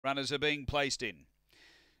Runners are being placed in.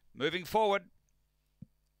 Moving forward,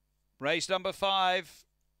 race number 5.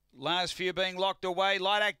 Last few being locked away.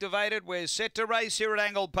 Light activated. We're set to race here at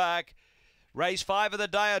Angle Park. Race 5 of the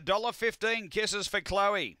day, $1.15. Kisses for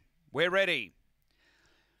Chloe. We're ready.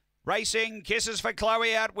 Racing, Kisses for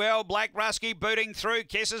Chloe out well. Black Rusky booting through.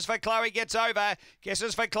 Kisses for Chloe gets over.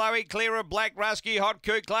 Kisses for Chloe clear of Black Rusky. Hot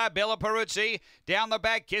Kukla, Bella Peruzzi. Down the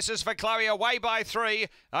back, Kisses for Chloe away by 3.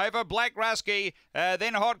 Over Black Rusky.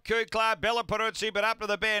 Then Hot Kukla, Bella Peruzzi, but up to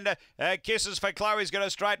the bend. Kisses for Chloe's going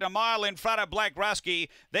to straighten a mile in front of Black Rusky.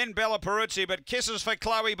 Then Bella Peruzzi, but Kisses for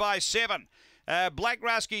Chloe by 7. Black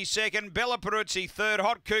Rusky second. Bella Peruzzi third.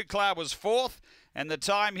 Hot Kukla was fourth. And the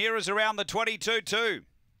time here is around the 22.2.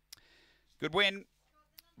 Good win.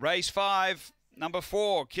 Race 5, number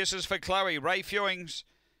 4, Kisses for Chloe. Ray Fewings,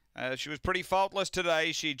 she was pretty faultless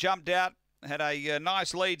today. She jumped out, had a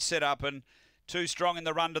nice lead set up and too strong in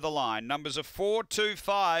the run to the line. Numbers are 4, 2,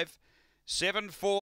 5, 7, 4.